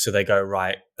 So they go,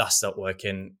 right, that's not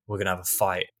working. We're going to have a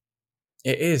fight.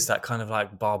 It is that kind of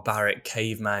like barbaric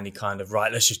caveman-y kind of,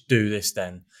 right, let's just do this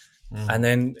then. And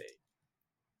then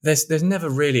there's never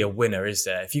really a winner, is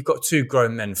there? If you've got two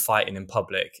grown men fighting in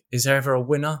public, is there ever a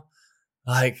winner?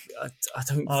 Like, I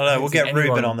don't know. We'll get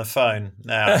Ruben on the phone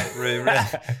now.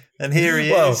 And here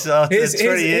he is after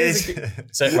 20 years.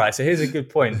 So here's a good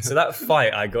point. So that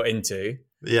fight I got into.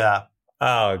 Yeah.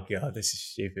 Oh, God, this is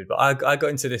stupid. But I got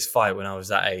into this fight when I was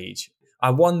that age. I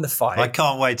won the fight. I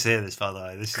can't wait to hear this, by the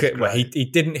way. This is great. Well, he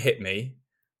didn't hit me.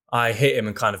 I hit him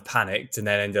and kind of panicked and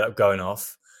then ended up going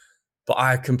off. But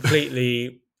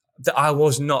I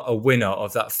was not a winner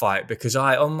of that fight because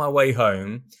on my way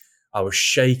home, I was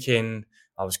shaking,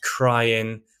 I was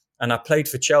crying, and I played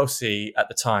for Chelsea at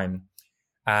the time.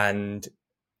 And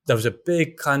there was a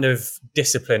big kind of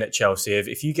discipline at Chelsea.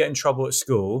 If you get in trouble at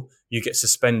school, you get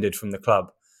suspended from the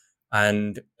club.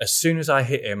 And as soon as I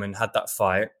hit him and had that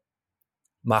fight,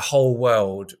 my whole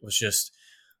world was just,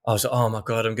 I was like, oh my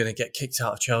God, I'm going to get kicked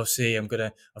out of Chelsea. I've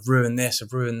ruined this,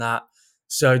 I've ruined that.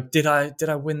 So did I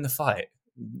win the fight?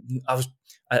 I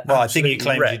think you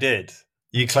claimed you did.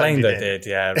 You claimed I did,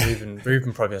 yeah.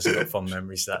 Ruben probably hasn't got fond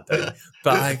memories of that day.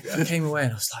 But I came away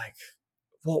and I was like,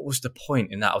 what was the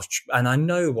point in that? And I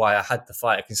know why I had the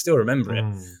fight. I can still remember it.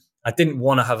 I didn't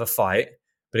want to have a fight,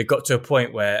 but it got to a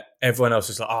point where everyone else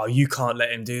was like, oh, you can't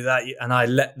let him do that. And I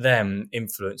let them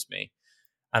influence me.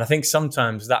 And I think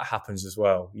sometimes that happens as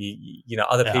well.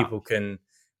 Other people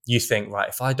you think, right,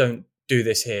 if I don't do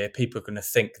this here, people are going to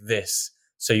think this.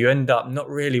 So you end up not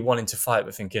really wanting to fight,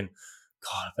 but thinking,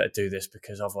 God, I better do this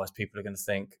because otherwise people are going to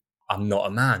think I'm not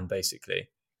a man, basically.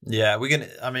 Yeah,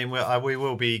 we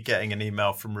will be getting an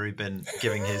email from Ruben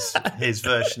giving his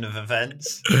version of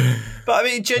events. But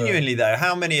genuinely though,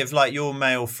 how many of like your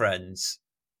male friends,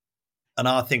 and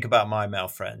I think about my male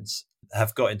friends,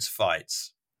 have got into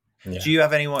fights? Yeah. Do you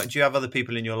have other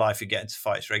people in your life who get into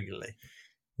fights regularly?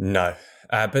 No,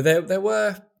 but there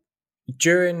were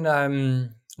during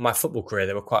my football career,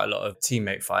 there were quite a lot of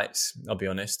teammate fights. I'll be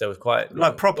honest, there was quite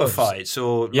like proper fights,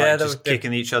 or just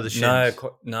kicking each other's shins.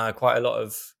 No, quite a lot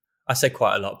of. I say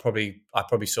quite a lot. I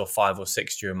probably saw 5 or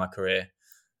 6 during my career.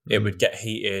 It would get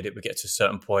heated. It would get to a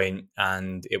certain point,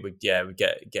 and it would get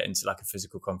into like a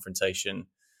physical confrontation.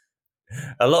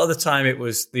 A lot of the time, it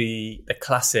was the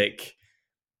classic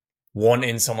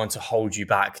wanting someone to hold you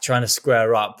back, trying to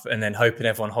square up, and then hoping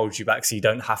everyone holds you back so you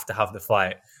don't have to have the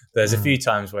fight. There's a few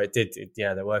times where it did.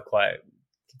 There were quite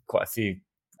a few.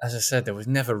 As I said, there was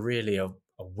never really a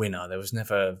winner. There was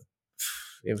never.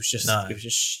 It was just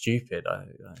stupid. I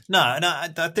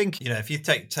think if you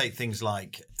take things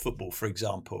like football, for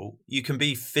example, you can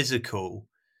be physical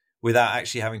without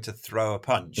actually having to throw a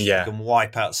punch. Yeah. You can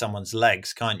wipe out someone's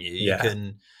legs, can't you? Yeah. You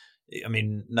can. I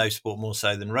mean, no sport more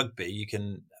so than rugby. You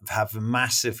can have a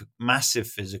massive, massive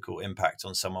physical impact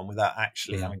on someone without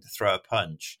actually having to throw a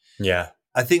punch. Yeah.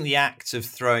 I think the act of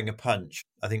throwing a punch,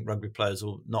 I think rugby players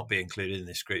will not be included in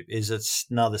this group, is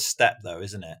another step though,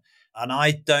 isn't it? And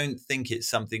I don't think it's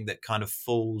something that kind of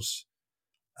falls,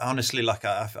 honestly, like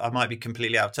I might be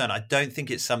completely out of turn. I don't think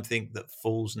it's something that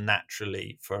falls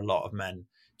naturally for a lot of men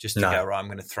just to go, right, I'm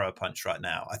going to throw a punch right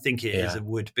now. I think it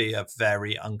would be a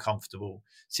very uncomfortable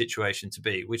situation to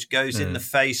be, which goes in the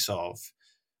face of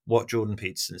what Jordan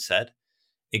Peterson said.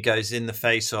 It goes in the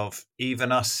face of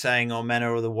even us saying, oh, men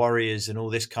are the warriors and all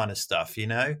this kind of stuff, you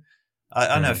know?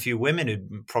 I know a few women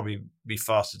who'd probably be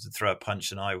faster to throw a punch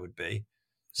than I would be.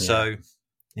 So,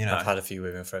 you know. I've had a few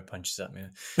women throw punches at me.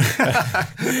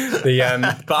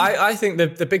 But I think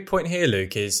the big point here,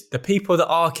 Luke, is the people that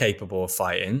are capable of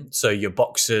fighting, so your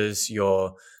boxers,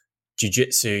 your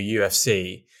jiu-jitsu,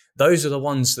 UFC, those are the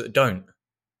ones that don't.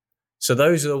 So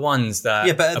those are the ones that...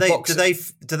 Yeah, but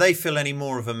do they feel any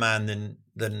more of a man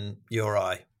than you or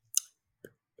I?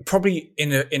 Probably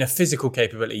in a physical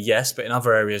capability, yes, but in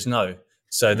other areas, no.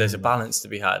 So there's a balance to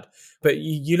be had. But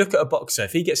you look at a boxer,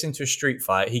 if he gets into a street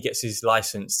fight, he gets his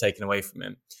license taken away from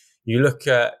him. You look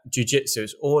at jiu-jitsu,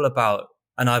 it's all about,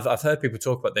 and I've heard people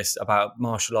talk about this, about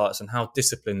martial arts and how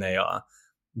disciplined they are.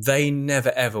 They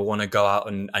never, ever want to go out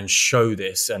and show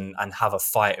this and have a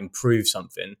fight and prove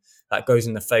something. That goes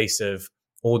in the face of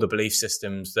all the belief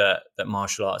systems that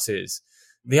martial arts is.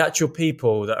 The actual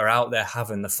people that are out there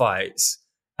having the fights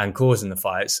and causing the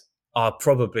fights are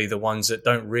probably the ones that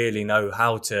don't really know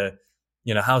how to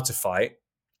fight,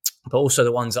 but also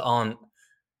the ones that aren't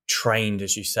trained,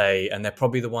 as you say, and they're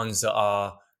probably the ones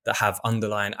that have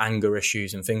underlying anger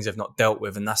issues and things they've not dealt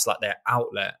with, and that's like their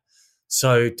outlet.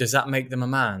 So does that make them a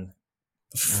man?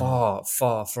 Far,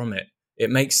 far from it. It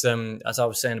makes them, as I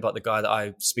was saying about the guy that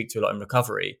I speak to a lot in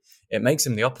recovery, it makes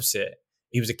him the opposite.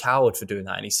 He was a coward for doing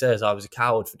that, and he says, I was a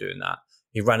coward for doing that.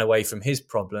 He ran away from his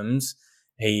problems.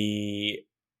 He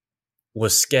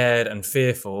was scared and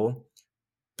fearful,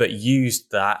 but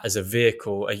used that as a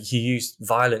vehicle. He used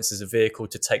violence as a vehicle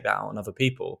to take that out on other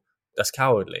people. That's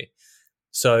cowardly.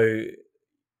 So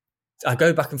I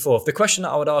go back and forth. The question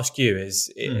that I would ask you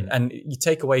is, and you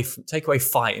take away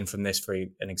fighting from this for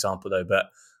an example though, but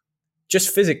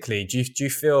just physically, do you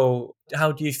feel,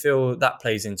 how do you feel that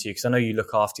plays into you? Because I know you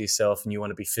look after yourself and you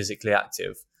want to be physically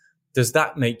active. Does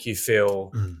that make you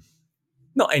feel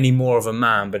not any more of a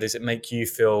man, but does it make you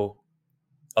feel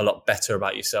a lot better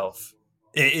about yourself?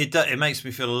 It makes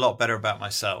me feel a lot better about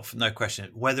myself, no question.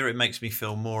 Whether it makes me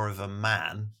feel more of a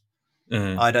man,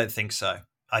 I don't think so.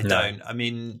 I don't. I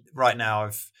mean, right now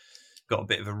I've got a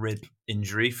bit of a rib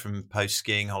injury from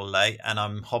post-skiing holiday and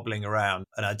I'm hobbling around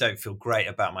and I don't feel great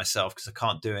about myself because I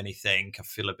can't do anything. I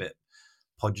feel a bit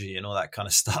podgy and all that kind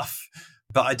of stuff.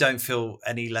 But I don't feel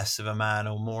any less of a man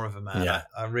or more of a man. Yeah.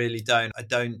 I really don't. I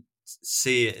don't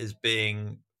see it as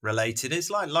being related. It's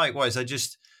likewise,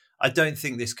 I don't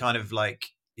think this kind of like,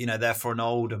 you know, therefore an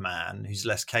older man who's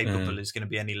less capable is going to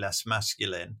be any less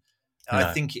masculine. No.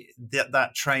 I think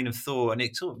that train of thought, and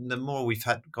it's sort of, the more we've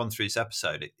gone through this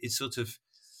episode, it's sort of,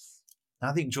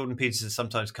 I think Jordan Peterson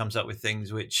sometimes comes up with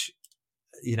things which,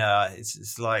 you know,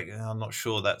 it's like, I'm not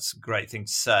sure that's a great thing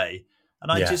to say.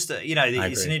 And I just, you know,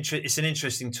 it's an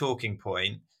interesting talking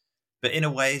point, but in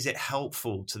a way, is it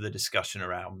helpful to the discussion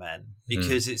around men?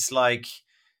 Because it's like,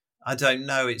 I don't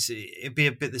know. It'd be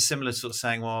a bit the similar sort of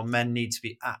saying, well, men need to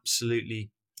be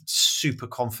absolutely super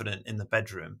confident in the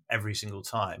bedroom every single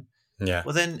time. Yeah.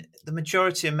 Well, then the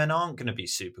majority of men aren't going to be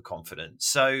super confident.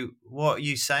 So what are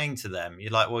you saying to them?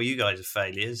 You're like, well, you guys are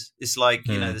failures. It's like,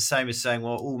 you know, the same as saying,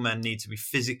 well, all men need to be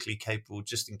physically capable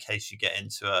just in case you get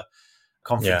into a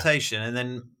confrontation. Yeah. And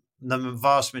then the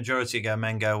vast majority of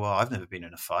men go, well, I've never been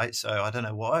in a fight, so I don't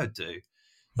know what I would do.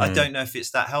 I don't know if it's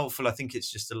that helpful. I think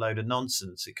it's just a load of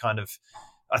nonsense.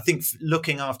 I think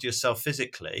looking after yourself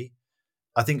physically,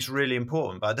 I think it's really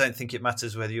important, but I don't think it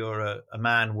matters whether you're a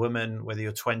man, woman, whether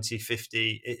you're 20,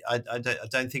 50. I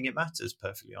don't think it matters,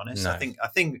 perfectly honest. No. I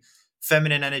think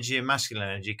feminine energy and masculine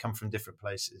energy come from different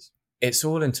places. It's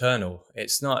all internal.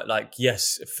 It's not like,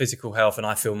 yes, physical health, and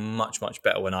I feel much, much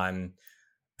better when I'm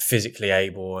physically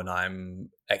able and I'm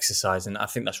exercising. I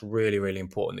think that's really, really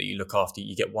important that you look after,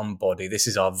 you get one body. This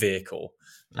is our vehicle,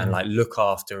 and like look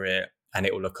after it and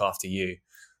it will look after you.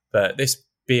 But this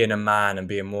being a man and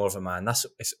being more of a man,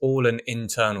 it's all an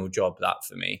internal job, that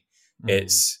for me.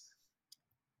 It's,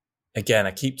 again,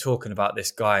 I keep talking about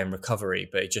this guy in recovery,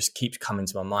 but it just keeps coming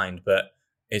to my mind, but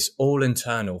it's all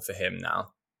internal for him now.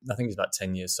 I think he's about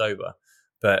 10 years sober,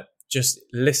 but just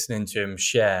listening to him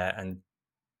share and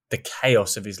the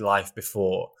chaos of his life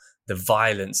before, the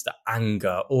violence, the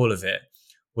anger, all of it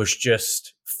was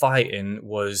just fighting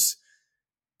was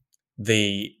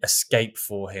the escape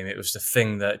for him. It was the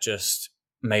thing that just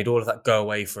made all of that go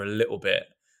away for a little bit.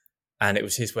 And it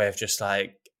was his way of just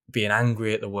like being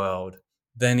angry at the world.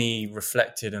 Then he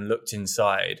reflected and looked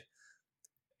inside.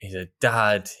 He's a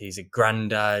dad, he's a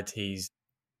granddad, he's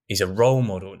a role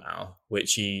model now,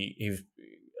 which he was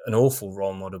an awful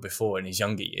role model before in his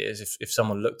younger years. If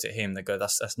someone looked at him, they go,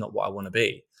 that's not what I want to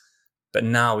be. But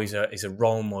now he's a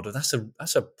role model. That's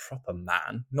a proper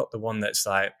man, not the one that's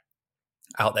like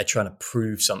out there trying to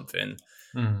prove something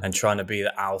and trying to be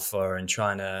the alpha and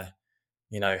trying to,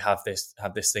 have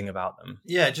this thing about them.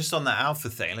 Yeah, just on that alpha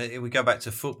thing, we go back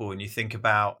to football and you think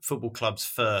about football clubs,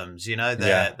 firms,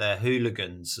 they're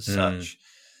hooligans as such.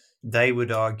 They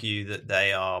would argue that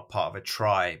they are part of a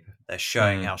tribe. They're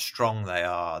showing how strong they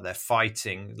are. They're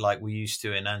fighting like we used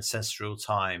to in ancestral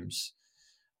times.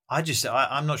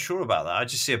 I'm not sure about that. I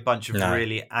just see a bunch of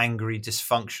really angry,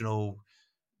 dysfunctional,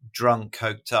 drunk,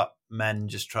 coked up men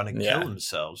just trying to kill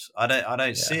themselves. I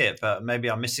don't see it, but maybe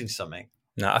I'm missing something.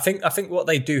 No, I think what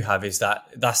they do have is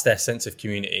that's their sense of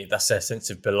community. That's their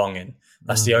sense of belonging.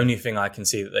 That's the only thing I can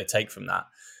see that they take from that.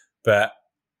 But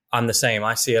I'm the same.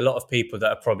 I see a lot of people that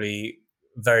are probably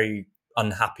very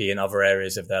unhappy in other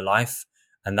areas of their life.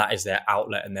 And that is their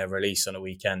outlet and their release on a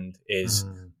weekend is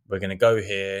we're going to go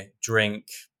here, drink,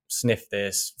 sniff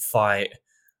this, fight,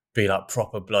 be like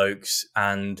proper blokes.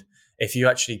 And if you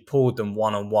actually pulled them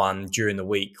one-on-one during the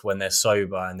week when they're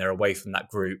sober and they're away from that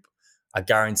group, I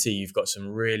guarantee you've got some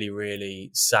really,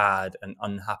 really sad and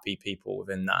unhappy people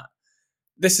within that.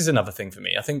 This is another thing for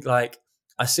me. I think like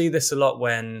I see this a lot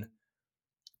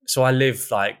so I live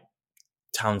like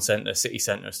town centre, city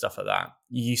centre and stuff like that.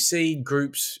 You see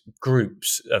groups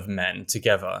of men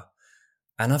together.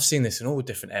 And I've seen this in all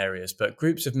different areas, but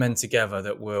groups of men together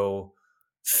that will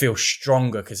feel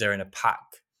stronger because they're in a pack.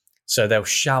 So they'll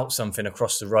shout something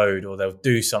across the road or they'll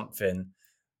do something.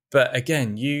 But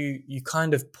again, you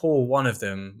kind of pull one of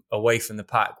them away from the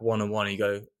pack one-on-one and you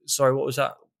go, sorry, what was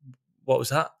that? What was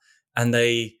that? And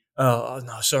they, oh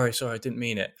no, sorry, I didn't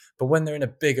mean it. But when they're in a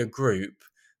bigger group,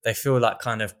 they feel that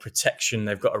kind of protection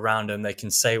they've got around them. They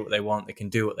can say what they want. They can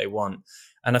do what they want.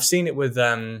 And I've seen it with,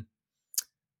 there's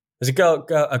a girl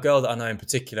that I know in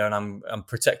particular, and I'm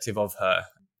protective of her.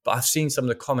 But I've seen some of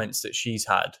the comments that she's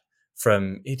had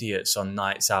from idiots on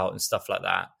nights out and stuff like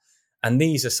that. And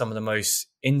these are some of the most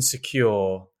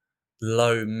insecure,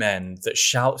 low men that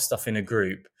shout stuff in a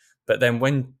group. But then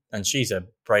and she's a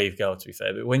brave girl to be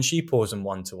fair, but when she pulls them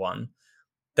one-to-one,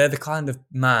 they're the kind of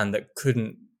man that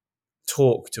couldn't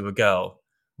talk to a girl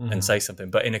and say something.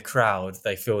 But in a crowd,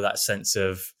 they feel that sense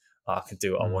of, I can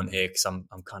do what I want here because I'm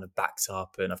kind of backed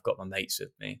up and I've got my mates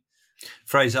with me.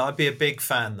 Fraser, I'd be a big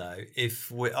fan though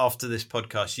if after this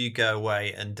podcast you go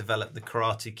away and develop the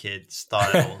Karate Kid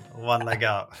style, one leg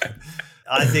up.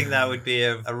 I think that would be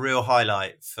a real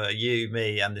highlight for you,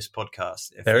 me, and this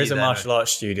podcast. There is a martial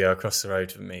arts studio across the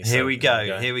road from me. Here we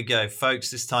go,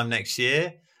 folks. This time next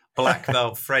year, black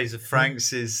belt Fraser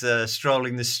Franks is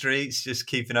strolling the streets, just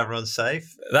keeping everyone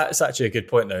safe. That's actually a good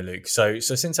point though, Luke. So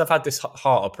since I've had this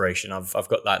heart operation, I've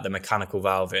got like the mechanical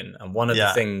valve in, and one of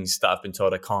the things that I've been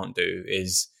told I can't do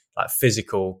is like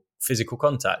physical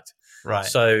contact. Right.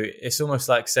 So it's almost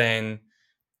like saying,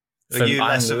 are you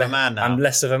less of a man now? I'm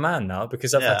less of a man now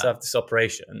because I've had to have this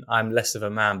operation. I'm less of a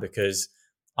man because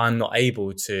I'm not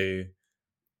able to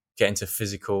get into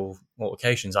physical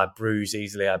altercations. I bruise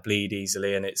easily, I bleed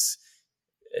easily, and it's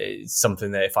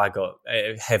something that if I got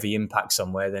a heavy impact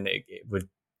somewhere, then it would,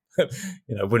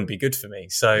 wouldn't be good for me.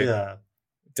 So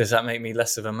does that make me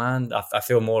less of a man? I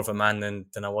feel more of a man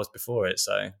than I was before it.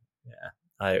 So yeah.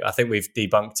 I think we've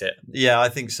debunked it. Yeah, I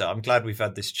think so. I'm glad we've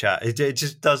had this chat. It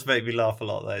just does make me laugh a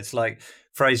lot, though. It's like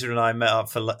Fraser and I met up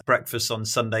for breakfast on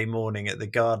Sunday morning at the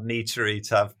Garden Eatery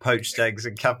to have poached eggs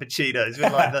and cappuccinos.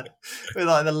 We're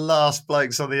like the last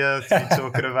blokes on the earth to be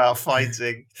talking about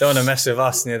fighting. Don't want to mess with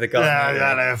us near the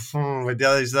garden.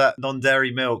 There's that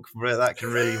non-dairy milk that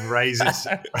can really raise its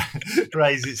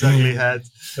ugly head.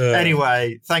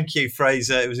 Anyway, thank you,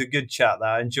 Fraser. It was a good chat, though.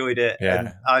 I enjoyed it. Yeah,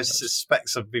 and I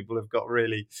suspect some people have got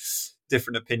really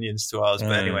different opinions to ours.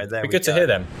 But anyway, there we go. Good to hear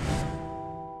them.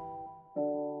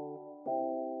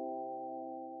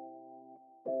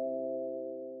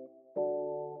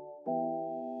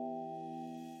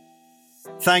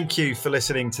 Thank you for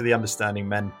listening to the Understanding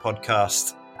Men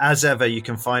podcast. As ever, you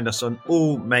can find us on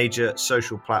all major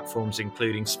social platforms,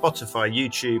 including Spotify,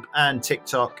 YouTube, and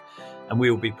TikTok. And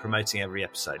we will be promoting every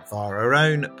episode via our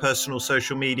own personal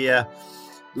social media.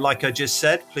 Like I just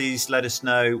said, please let us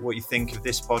know what you think of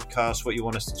this podcast, what you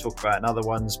want us to talk about in other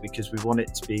ones, because we want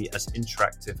it to be as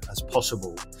interactive as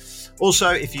possible. Also,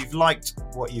 if you've liked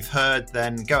what you've heard,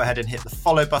 then go ahead and hit the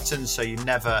follow button so you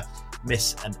never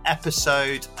miss an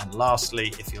episode. And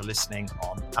lastly, if you're listening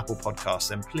on Apple Podcasts,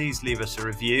 then please leave us a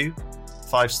review.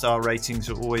 5-star ratings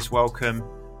are always welcome.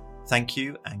 Thank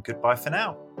you and goodbye for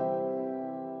now.